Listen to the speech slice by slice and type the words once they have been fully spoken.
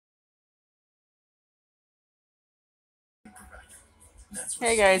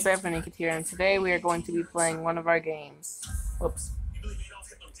Hey guys, I have Naked here, and today we are going to be playing one of our games. Whoops.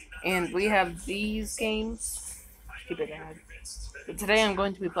 And we have these games. Keep it ahead. But today I'm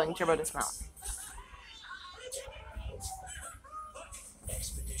going to be playing Turbo Dismount.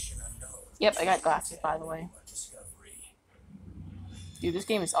 Yep, I got glasses, by the way. Dude, this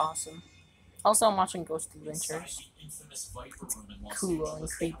game is awesome. Also, I'm watching Ghost Adventures. It's cool and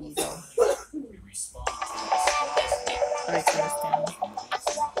creepy, though. Let me turn this down.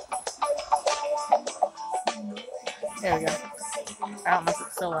 There we go. I don't know if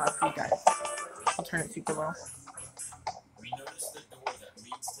it's still loud for you guys. I'll turn it super low.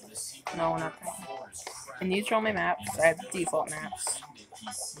 No, not that. And these are all my maps. I have default maps.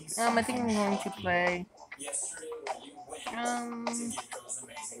 I think I'm going to play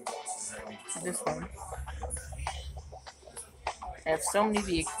this one. I have so many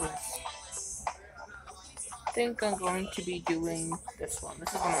vehicles. I think I'm going to be doing this one.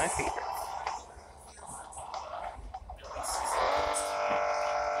 This is one of my favorites.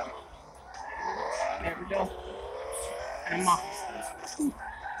 There we go. I'm off.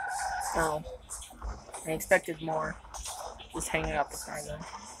 Oh. I expected more. Just hanging out the car though.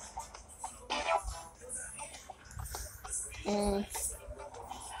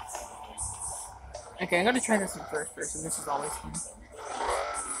 Okay, I'm gonna try this in first person. This is always fun.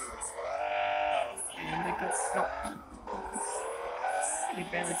 And I go. Nope. You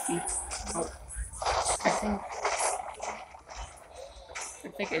barely see. Oh. I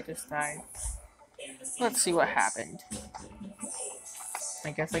think I just died. Let's see what happened.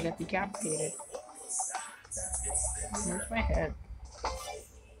 I guess I got decapitated. Where's my head?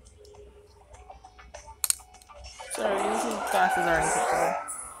 Sorry, these glasses are uncomfortable.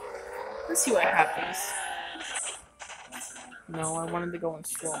 Let's see what happens. No, I wanted to go in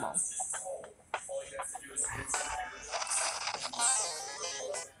slow-mo.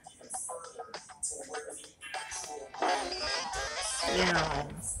 Damn.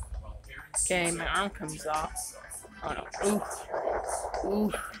 Okay, my arm comes off. Oh no. Oof.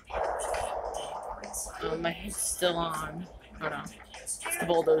 Oof. Oh, my head's still on. Oh no. It's the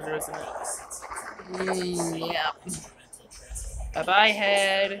bulldozer, isn't it? Yep. Bye-bye,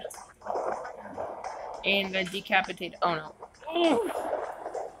 head. And I decapitated. Oh no. Ooh.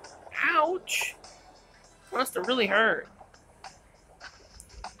 Ouch! Must have really hurt.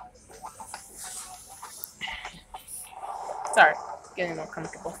 Sorry, getting more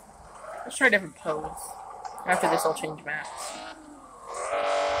comfortable. Let's try a different pose. After this, I'll change maps.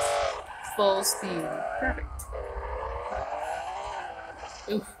 Full speed. Perfect.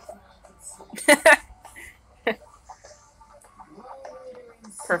 Oof.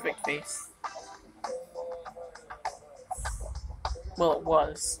 Perfect face. Well, it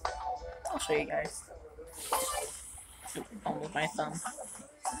was. I'll show you guys. Oop, almost my thumb.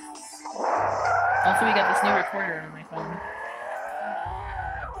 Also, we got this new recorder on my phone.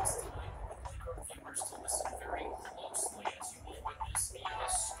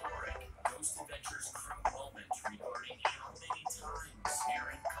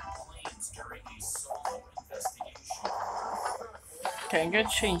 Okay, I'm gonna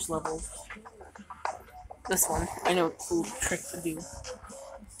change levels. This one. I know a cool trick to do.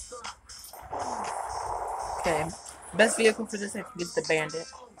 Okay. Best vehicle for this, I think, is the Bandit.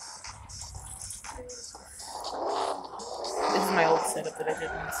 This is my old setup that I did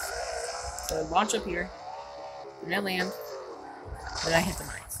once. So I launch up here, then I land, then I hit the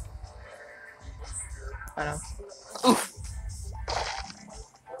mines. I know. Oof!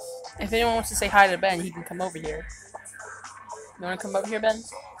 If anyone wants to say hi to Ben, he can come over here. You wanna come over here, Ben?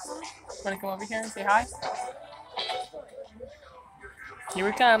 Wanna come over here and say hi? Here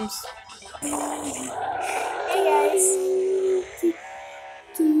he comes. Hey guys.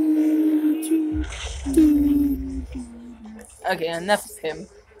 Okay, enough of him.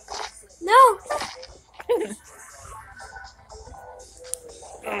 No.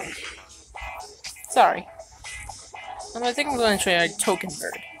 Sorry. I think I'm going to try a token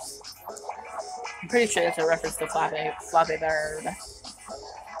bird. I'm pretty sure that's a reference to Flappy Bird.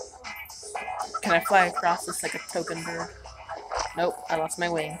 Can I fly across this like a token bird? Nope, I lost my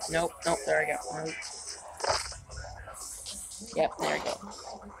wing. Nope, there I go. Nope. Yep, there we go.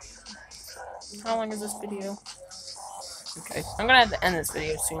 How long is this video? Okay, I'm gonna have to end this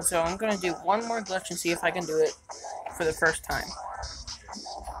video soon, so I'm gonna do one more glitch and see if I can do it for the first time.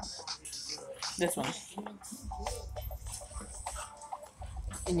 This one.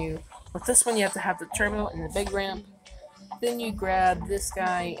 And with this one, you have to have the turbo and the big ramp. Then you grab this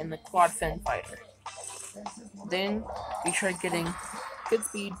guy and the quad fin fighter. Then you try getting good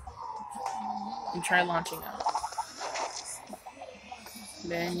speed and try launching up.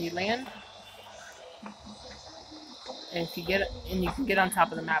 Then you land. And if you get it, and you can get on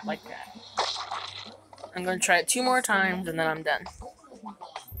top of the map like that. I'm gonna try it 2 more times and then I'm done.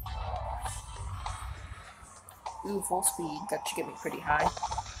 Ooh, full speed. That should get me pretty high.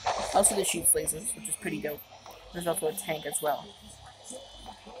 Also, this shoots lasers, which is pretty dope. There's also a tank as well.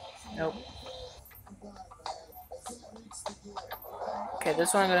 Nope. Okay,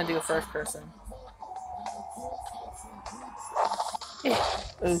 this one I'm gonna do a first person.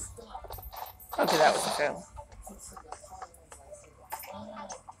 Ooh. Okay, that was a fail.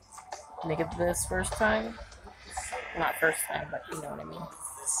 Make it this first time. Not first time, but you know what I mean.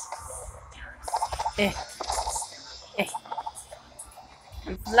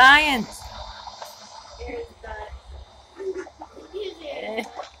 I'm flying!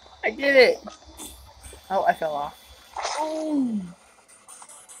 I did it! Oh, I fell off. Oh!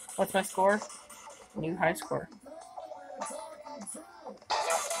 What's my score? New high score.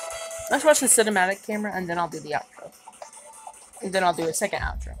 Let's watch the cinematic camera and then I'll do the outro. And then I'll do a second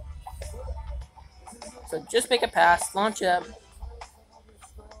outro. So just make a pass, launch up.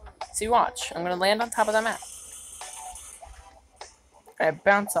 See, watch. I'm gonna land on top of the map. I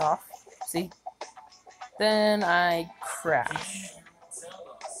bounce off. See? Then I crash.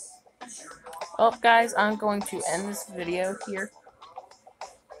 Well, guys, I'm going to end this video here.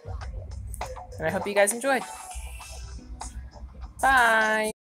 And I hope you guys enjoyed.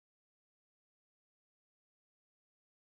 Bye!